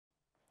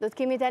Do të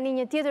kemi tani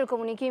një tjetër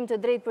komunikim të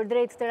drejt për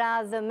drejt të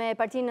radhë me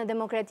Partinë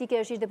Demokratike,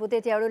 është ish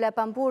deputeti Aurora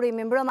Pampuri.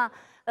 Mirëmbrëma,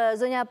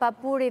 zonja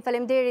Pampuri,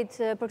 faleminderit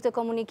për këtë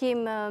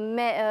komunikim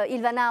me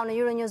Ilvanau në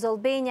Euronews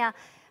Albania.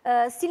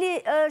 Si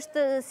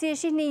e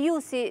shihni ju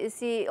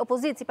si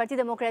opozitë, si Parti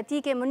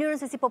Demokratike,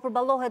 mënyrën se si po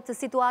përballohet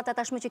situata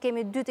tashmë që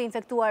kemi 2 të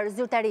infektuar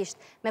zyrtarisht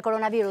me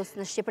koronavirus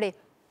në Shqipëri?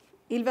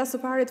 Ilva,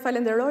 së pari të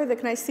falenderoj dhe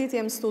kënaqësi të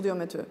jem në studio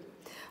me ty.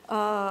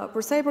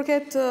 Përsa i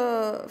përket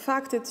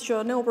faktit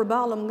që ne u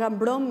përballëm nga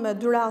mbrëm me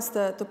 2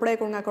 raste të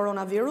prekur nga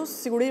koronavirus,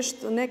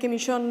 sigurisht ne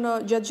kemi qenë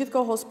gjatë gjithë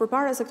kohës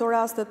përpara se këto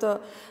raste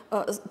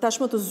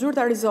tashmë të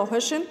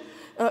zyrtarizoheshin,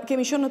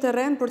 kemi qenë në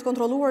terren për të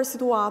kontrolluar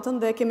situatën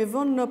dhe kemi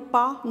vënë në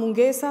pa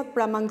mungesat,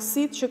 pra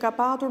mangësitë që ka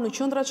patur në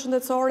qendrat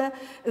shëndetësore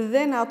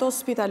dhe në ato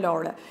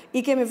spitalore.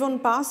 I kemi vënë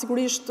pa,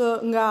 sigurisht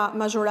nga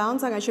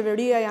mazhoranca, nga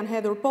qeveria janë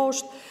hedhur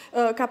poshtë,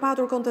 ka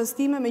patur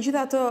kontestime,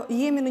 megjithatë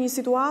jemi në një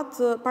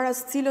situatë para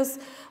së cilës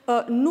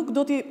nuk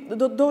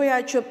do doja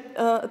që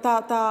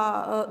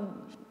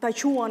ta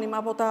quanim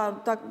apo ta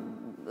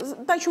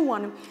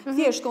quanim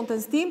thjesht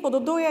kontestim, po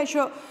do doja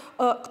që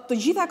të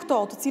gjitha këto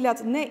të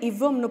cilat ne i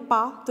vëmë në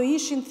pa të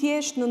ishin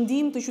thjesht në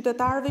ndihmë të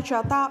qytetarëve që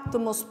ata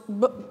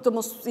të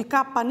mos i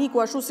kap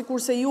paniku ashtu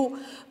sikurse ju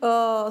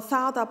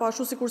thatë apo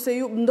ashtu sikurse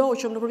ju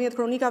ndoqëm nëpërmjet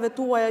kronikave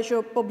tuaja që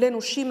po blen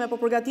ushqime,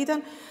 po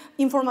përgatiten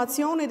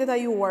informacione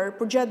detajuar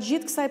për gjatë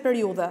gjithë kësaj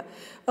periudhe.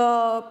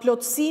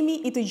 Plotësimi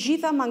i të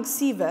gjitha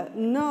mangësive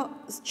në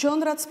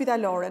qendrat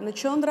spitalore, në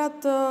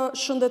qendrat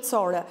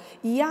shëndetësore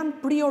janë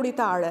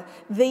prioritare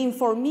dhe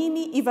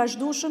informimi i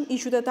vazhdueshëm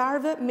i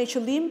qytetarëve me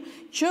qëllim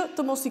që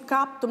të mos i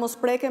kap, të mos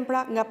preken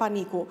pra nga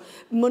paniku.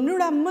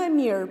 Mënyra më e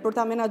mirë për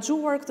ta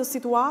menaxhuar këtë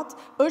situatë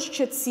është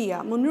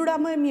qetësia. Mënyra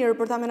më e mirë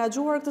për ta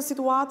menaxhuar këtë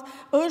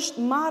situatë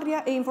është marrja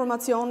e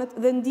informacionet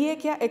dhe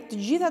ndjekja e të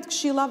gjitha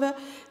këshillave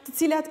të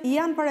cilat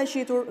janë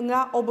paraqitur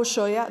nga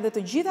OBSH-ja dhe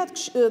të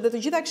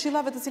gjitha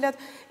këshillave të cilat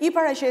i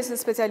paraqesin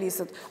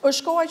specialistët.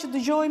 Është koha që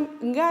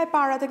dëgjojmë nga e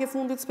para tek e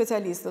fundit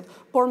specialistët,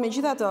 por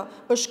megjithatë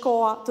është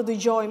koha të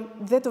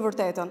dëgjojmë dhe të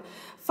vërtetën.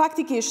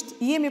 Faktikisht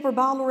jemi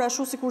përballur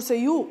ashtu sikurse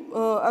ju,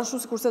 ashtu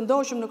sikurse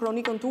ndoqëm në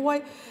kronikën tuaj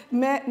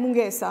me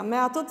mungesa, me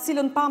atë të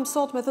cilën pam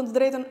sot, me thënë të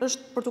drejtën,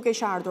 është për të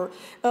keq ardhur.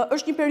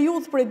 Është një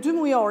periudhë prej 2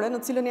 mujore në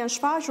të cilën janë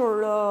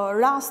shfaqur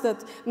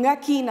rastet nga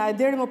Kina e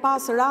deri më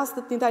pas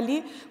rastet në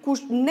Itali, ku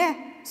ne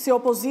si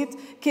opozit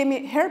kemi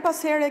her pas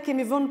here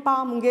kemi vënë pa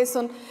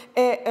mungesën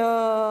e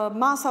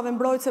masave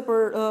mbrojtëse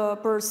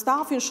për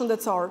stafin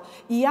shëndetësor.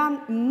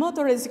 Janë më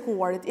të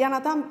rrezikuarit, janë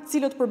ata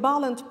cilët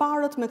përballen të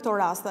parët me këto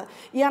raste,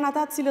 janë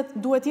ata cilët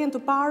duhet jenë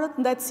të parët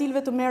ndaj të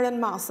cilëve të merren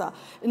masa.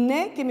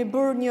 Ne kemi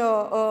bërë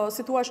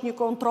një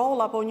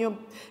kontroll apo një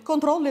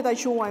kontroll le ta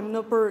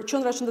quajmë për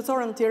qendra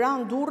shëndetësore në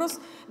Tiranë, Durrës,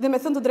 dhe me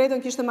thënë të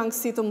drejtën kishte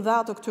mangësi të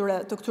mëdha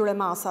të këtyre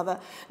masave.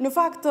 Në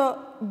fakt,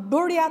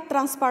 bërja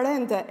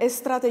transparente e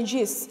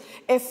strategjisë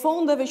e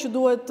fondeve që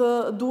duhet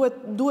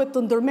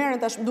të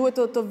ndërmeren, duhet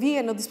të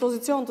vijë në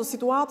dispozicion të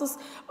situatës,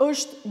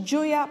 është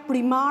gjëja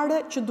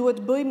primare që duhet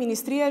bëjë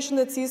Ministria e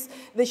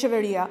Shëndetësisë dhe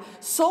qeveria.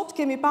 Sot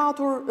kemi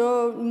patur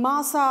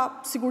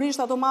masa,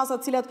 sigurisht ato masa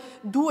të cilat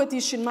duhet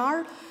ishin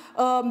marrë,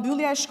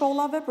 mbyllja e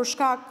shkollave për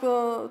shkak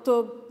të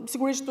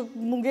sigurisht të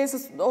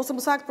mungesës ose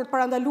më saktë për të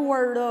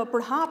parandaluar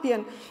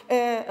përhapjen e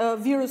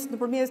virusit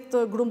nëpërmjet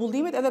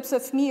grumbullimit, edhe pse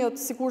fëmijët,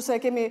 sikurse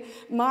kemi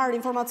marrë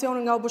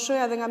informacionin nga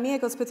OBSH-ja dhe nga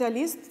mjekët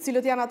specialistë,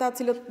 cilët janë ata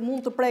cilët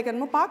mund të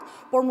preken më pak,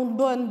 por mund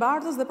të bëhen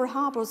mbartës dhe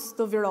përhapës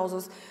të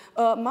virozës.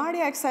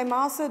 Marrja e kësaj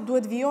mase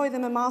duhet vijojë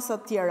edhe me masa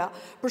të tjera.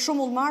 Për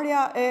shembull,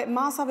 marrja e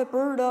masave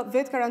për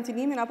vetë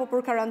karantinimin apo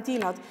për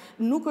karantinat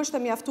nuk është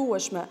e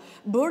mjaftueshme.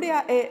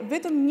 Bërja e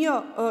vetëm një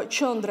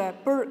qendre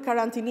për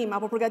karantinim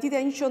apo përgatitja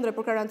e një qendre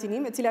për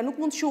karantinim, e cila nuk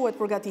mund të quhet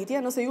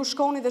përgatitje, nëse ju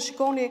shkoni dhe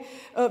shikoni,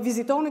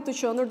 vizitoni këtë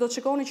qendër, do të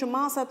shikoni që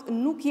masat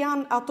nuk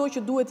janë ato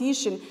që duhet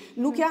ishin,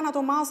 nuk janë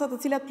ato masa të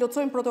cilat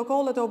plotësojnë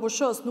protokollet e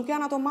OBSH-s, nuk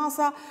janë ato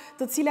masa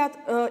të cilat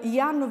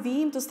janë në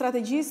vijim të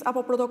strategjisë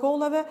apo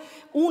protokolleve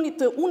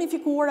të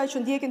unifikuara që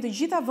ndjekin të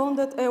gjitha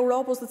vendet e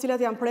Europës të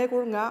cilat janë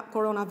prekur nga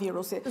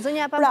koronavirusi.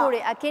 Zonja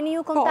Pampuri, a keni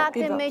ju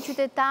kontakte me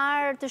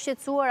qytetarë të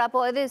shqetësuar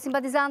apo edhe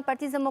simpatizantë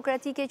Partisë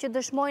Demokratike që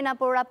dëshmojnë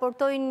apo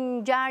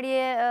raportojnë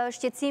ngjarje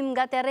shqetësim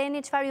nga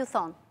terreni, çfarë ju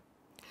thonë?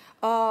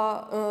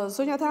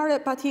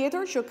 Zonjatare,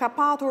 patjetër që ka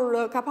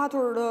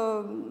patur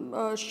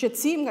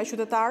shqetësim nga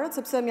qytetarët,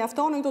 sepse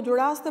mjaftonin këto 2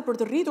 raste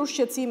për të rritur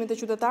shqetësimin të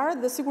qytetarët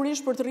dhe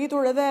sigurisht për të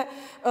rritur edhe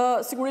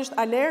sigurisht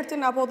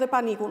alertin apo dhe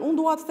panikun. Unë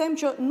dua të them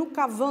që nuk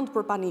ka vend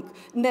për panik.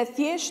 Ne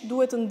thjesht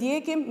duhet të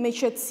ndjekim me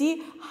qetësi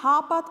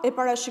hapat e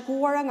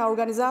parashikuara nga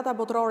organizata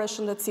botërore e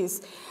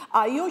shëndetësisë.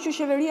 Ajo që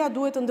qeveria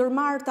duhet të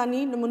ndërmarrë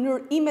tani në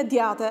mënyrë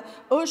imediate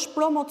është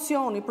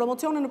promocioni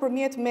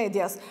nëpërmjet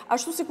medias,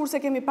 ashtu sikurse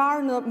kemi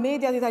parë në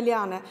mediat italiane.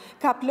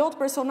 Ka plot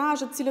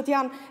personazhe të cilët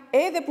janë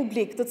edhe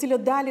publik, të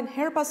cilët dalin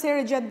her pas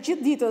here gjatë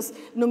gjithë ditës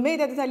në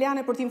mediat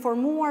italiane për të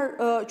informuar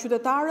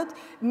qytetarët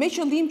me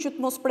qëllim që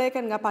të mos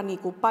preken nga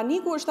paniku.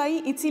 Paniku është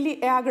ai i cili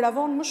e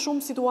agravon më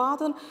shumë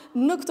situatën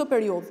në këtë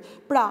periudhë.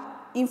 Pra,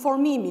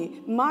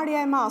 informimi,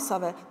 marrja e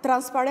masave,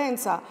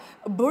 transparenca,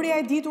 bërja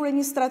e ditur e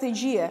një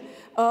strategjie,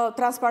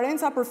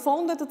 transparenca për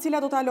fondet të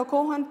cilat do të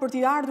alokohen për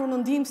t'i ardhur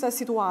në ndihmë kësaj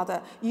situate.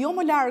 Jo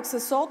më larg se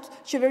sot,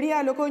 qeveria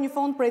alokoi një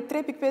fond prej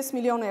 3.5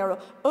 milion euro.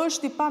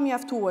 Është i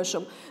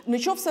pamjaftueshëm.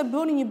 Në qoftë se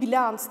bëni një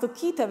bilanc të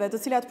kiteve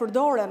të cilat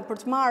përdoren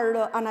për të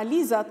marrë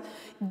analizat,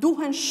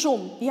 duhen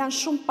shumë, janë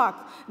shumë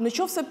pak. Në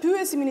qoftë se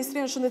pyesi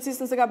Ministrinë e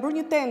Shëndetësisë nëse ka bërë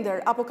një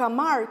tender apo ka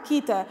marrë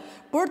kite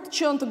për të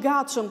qenë të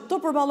gatshëm të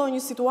përballojë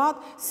një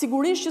situatë,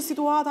 sigurisht që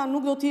situata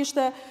nuk do të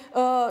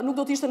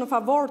ishte në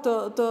favor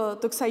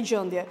të kësaj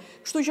gjendje.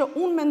 Kështu që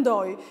unë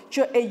mendoj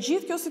që e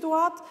gjithë kjo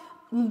situatë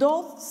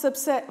ndodh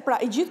sepse, pra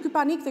e gjithë ky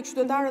panik tek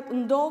qytetarët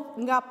ndodh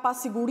nga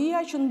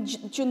pasiguria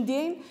që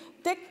ndjejnë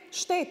tek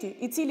shteti,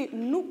 i cili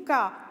nuk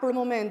ka për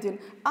momentin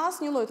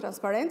asnjë lloj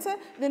transparence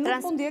dhe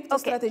nuk po ndjek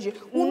këtë strategji.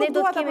 Unë nuk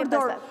dua ta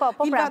përdor,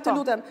 Ilva, të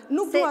lutem,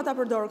 nuk dua ta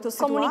përdor këtë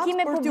situatë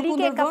komunikime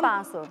publike ka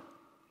pasur.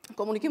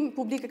 Komunikim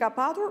publik ka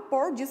patur,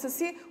 por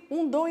gjithsesi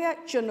unë doja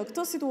që në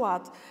këtë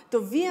situatë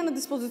të vijnë në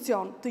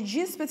dispozicion të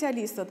gjithë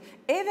specialistët,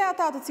 edhe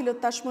ata të cilët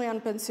tashmë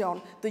janë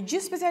pension, të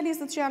gjithë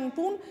specialistët që janë në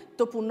punë,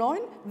 të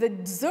punojnë dhe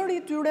zëri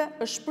i tyre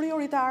është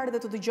prioritar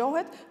dhe të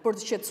dëgjohet për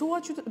të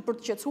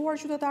qetësuar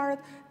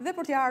qytetarët dhe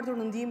për t'i ardhur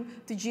në ndihmë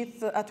të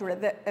gjithë atyre.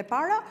 Dhe e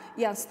para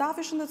janë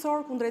stafi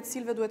shëndetësor kundrejt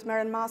cilëve duhet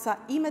merren masa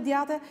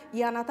imediate,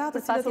 janë ata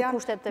të cilët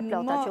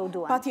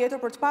janë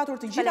patjetër për të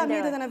patur të gjitha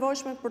mjetet e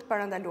nevojshme për të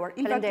parandaluar.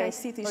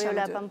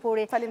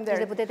 Pampuri,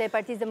 deputete e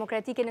Partisë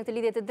Demokratike në këtë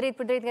lidhje të drejtë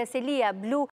për drejtë nga Selia, Blu.